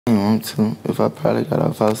Want to. If I probably got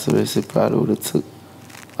off house arrest, it probably would have took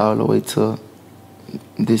all the way to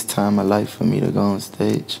this time of life for me to go on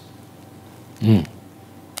stage.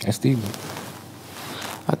 That's deep.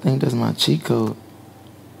 I think that's my cheat code.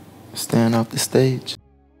 Staying off the stage.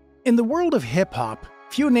 In the world of hip-hop,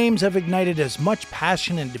 few names have ignited as much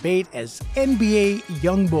passion and debate as NBA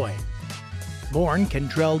YoungBoy. Born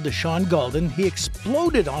Kentrell DeSean Gaulden, he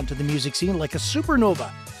exploded onto the music scene like a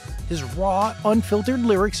supernova, his raw, unfiltered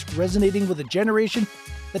lyrics resonating with a generation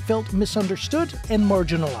that felt misunderstood and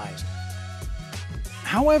marginalized.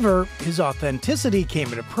 However, his authenticity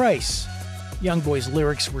came at a price. YoungBoy's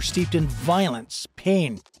lyrics were steeped in violence,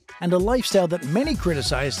 pain, and a lifestyle that many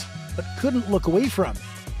criticized but couldn't look away from.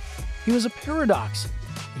 He was a paradox,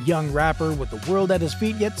 a young rapper with the world at his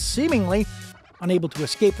feet, yet seemingly unable to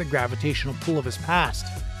escape the gravitational pull of his past.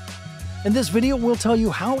 In this video, we'll tell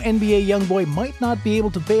you how NBA YoungBoy might not be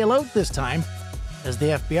able to bail out this time, as the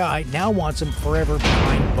FBI now wants him forever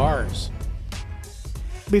behind bars.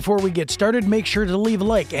 Before we get started, make sure to leave a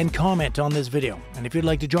like and comment on this video. And if you'd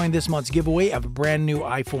like to join this month's giveaway of a brand new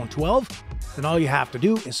iPhone 12, then all you have to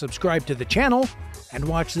do is subscribe to the channel and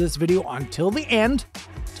watch this video until the end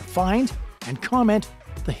to find and comment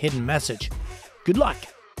the hidden message. Good luck!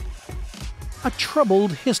 A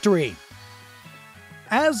troubled history.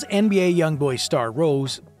 As NBA YoungBoy's star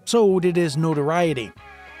rose, so did his notoriety.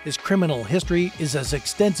 His criminal history is as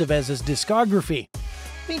extensive as his discography,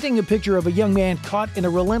 painting a picture of a young man caught in a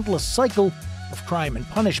relentless cycle of crime and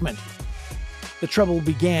punishment. The trouble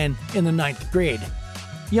began in the 9th grade.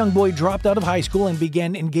 YoungBoy dropped out of high school and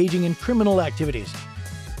began engaging in criminal activities.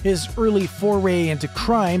 His early foray into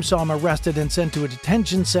crime saw him arrested and sent to a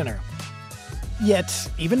detention center. Yet,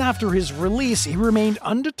 even after his release, he remained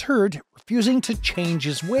undeterred, refusing to change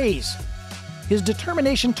his ways. His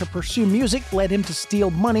determination to pursue music led him to steal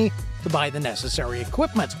money to buy the necessary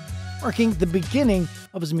equipment, marking the beginning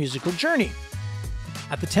of his musical journey.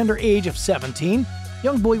 At the tender age of 17,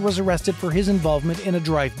 YoungBoy was arrested for his involvement in a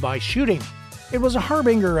drive-by shooting. It was a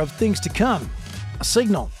harbinger of things to come, a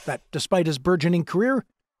signal that, despite his burgeoning career,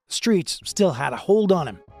 the streets still had a hold on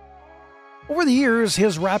him. Over the years,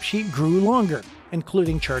 his rap sheet grew longer,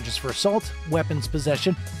 including charges for assault, weapons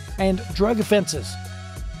possession, and drug offenses.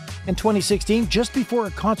 In 2016, just before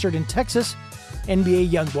a concert in Texas, NBA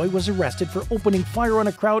YoungBoy was arrested for opening fire on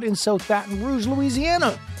a crowd in South Baton Rouge,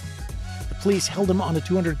 Louisiana. The police held him on a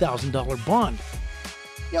 $200,000 bond.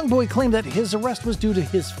 YoungBoy claimed that his arrest was due to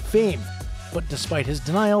his fame, but despite his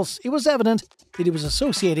denials, it was evident that he was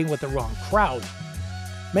associating with the wrong crowd.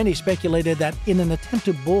 Many speculated that in an attempt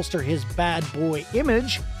to bolster his bad boy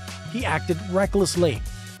image, he acted recklessly.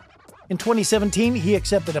 In 2017, he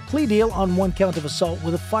accepted a plea deal on one count of assault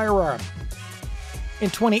with a firearm. In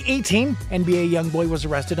 2018, NBA YoungBoy was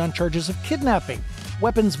arrested on charges of kidnapping,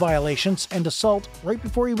 weapons violations, and assault right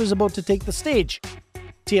before he was about to take the stage.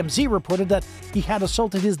 TMZ reported that he had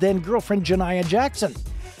assaulted his then-girlfriend Janiyah Jackson,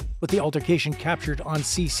 with the altercation captured on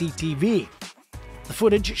CCTV. The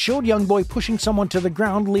footage showed YoungBoy pushing someone to the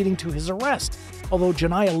ground, leading to his arrest. Although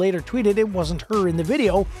Janiyah later tweeted it wasn't her in the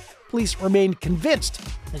video, police remained convinced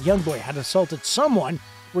that YoungBoy had assaulted someone,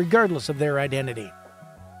 regardless of their identity.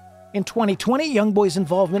 In 2020, YoungBoy's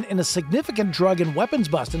involvement in a significant drug and weapons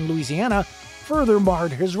bust in Louisiana further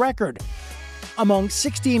marred his record. Among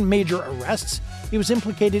 16 major arrests, he was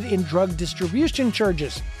implicated in drug distribution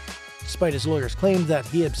charges. Despite his lawyers' claim that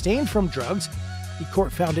he abstained from drugs, the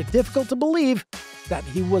court found it difficult to believe that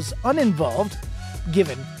he was uninvolved,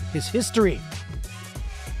 given his history.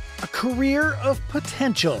 A career of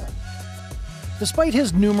potential. Despite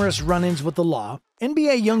his numerous run-ins with the law,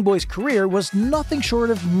 NBA YoungBoy's career was nothing short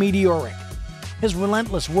of meteoric. His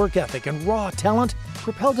relentless work ethic and raw talent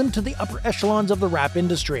propelled him to the upper echelons of the rap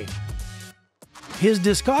industry. His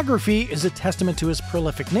discography is a testament to his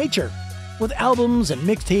prolific nature, with albums and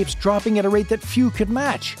mixtapes dropping at a rate that few could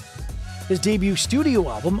match. His debut studio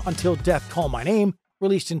album, Until Death Call My Name,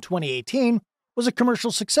 released in 2018, was a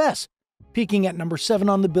commercial success, peaking at number 7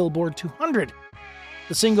 on the Billboard 200.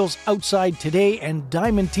 The singles Outside Today and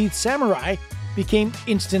Diamond Teeth Samurai became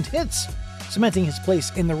instant hits, cementing his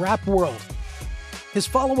place in the rap world. His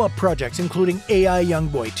follow-up projects, including AI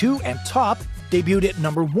YoungBoy 2 and Top, debuted at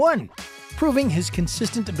number 1, proving his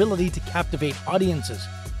consistent ability to captivate audiences.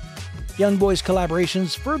 YoungBoy's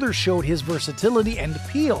collaborations further showed his versatility and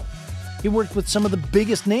appeal. He worked with some of the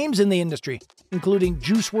biggest names in the industry, including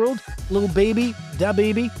Juice WRLD, Lil Baby,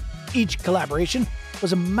 DaBaby. Each collaboration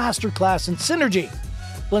was a masterclass in synergy,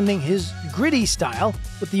 blending his gritty style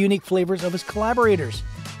with the unique flavors of his collaborators.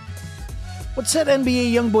 What set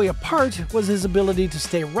NBA YoungBoy apart was his ability to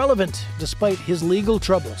stay relevant despite his legal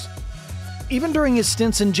troubles. Even during his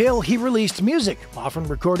stints in jail, he released music, often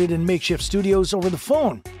recorded in makeshift studios over the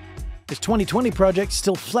phone. His 2020 project,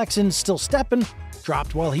 Still Flexin', Still Steppin',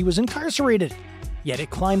 dropped while he was incarcerated, yet it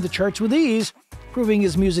climbed the charts with ease, proving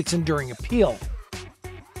his music's enduring appeal.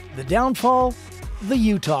 The downfall? The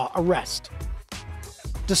Utah arrest.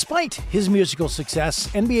 Despite his musical success,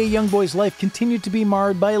 NBA YoungBoy's life continued to be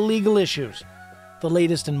marred by legal issues. The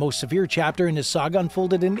latest and most severe chapter in his saga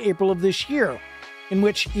unfolded in April of this year, in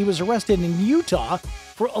which he was arrested in Utah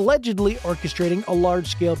for allegedly orchestrating a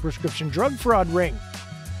large-scale prescription drug fraud ring.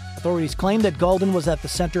 Authorities claim that Gaulden was at the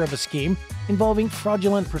center of a scheme involving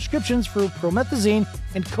fraudulent prescriptions for promethazine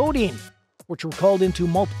and codeine, which were called into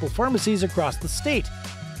multiple pharmacies across the state.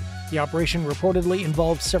 The operation reportedly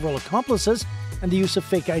involved several accomplices and the use of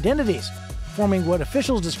fake identities, forming what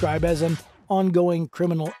officials describe as an ongoing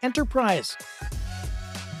criminal enterprise.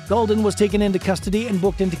 Gaulden was taken into custody and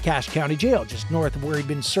booked into Cache County Jail, just north of where he'd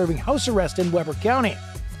been serving house arrest in Weber County.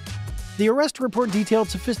 The arrest report detailed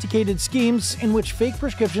sophisticated schemes in which fake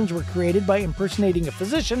prescriptions were created by impersonating a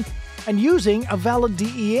physician and using a valid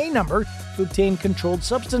DEA number to obtain controlled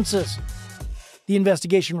substances. The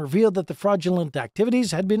investigation revealed that the fraudulent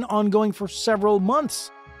activities had been ongoing for several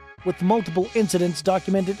months, with multiple incidents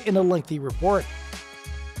documented in a lengthy report.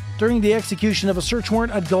 During the execution of a search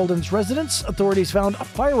warrant at Gaulden's residence, authorities found a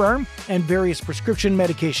firearm and various prescription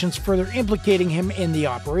medications further implicating him in the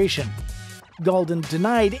operation. Gaulden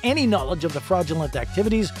denied any knowledge of the fraudulent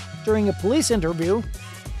activities during a police interview,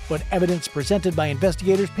 but evidence presented by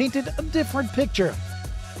investigators painted a different picture.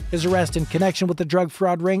 His arrest in connection with the drug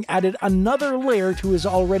fraud ring added another layer to his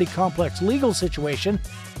already complex legal situation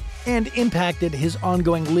and impacted his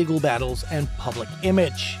ongoing legal battles and public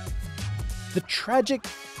image. The tragic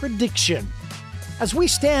prediction. As we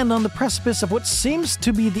stand on the precipice of what seems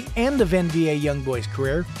to be the end of NBA YoungBoy's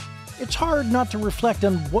career, it's hard not to reflect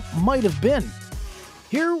on what might have been.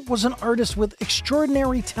 Here was an artist with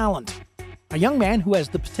extraordinary talent, a young man who has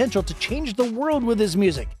the potential to change the world with his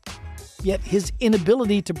music. Yet his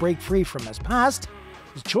inability to break free from his past,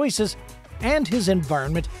 his choices, and his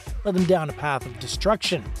environment led him down a path of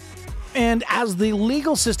destruction. And as the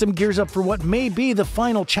legal system gears up for what may be the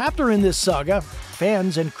final chapter in this saga,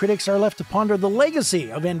 fans and critics are left to ponder the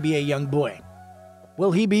legacy of NBA YoungBoy.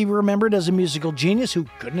 Will he be remembered as a musical genius who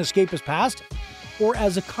couldn't escape his past, or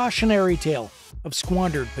as a cautionary tale of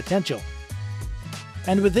squandered potential?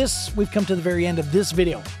 And with this, we've come to the very end of this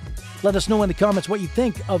video. Let us know in the comments what you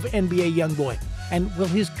think of NBA YoungBoy, and will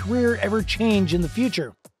his career ever change in the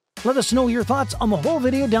future? Let us know your thoughts on the whole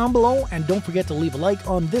video down below, and don't forget to leave a like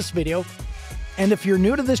on this video. And if you're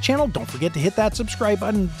new to this channel, don't forget to hit that subscribe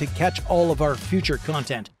button to catch all of our future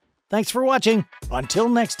content. Thanks for watching. Until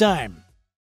next time.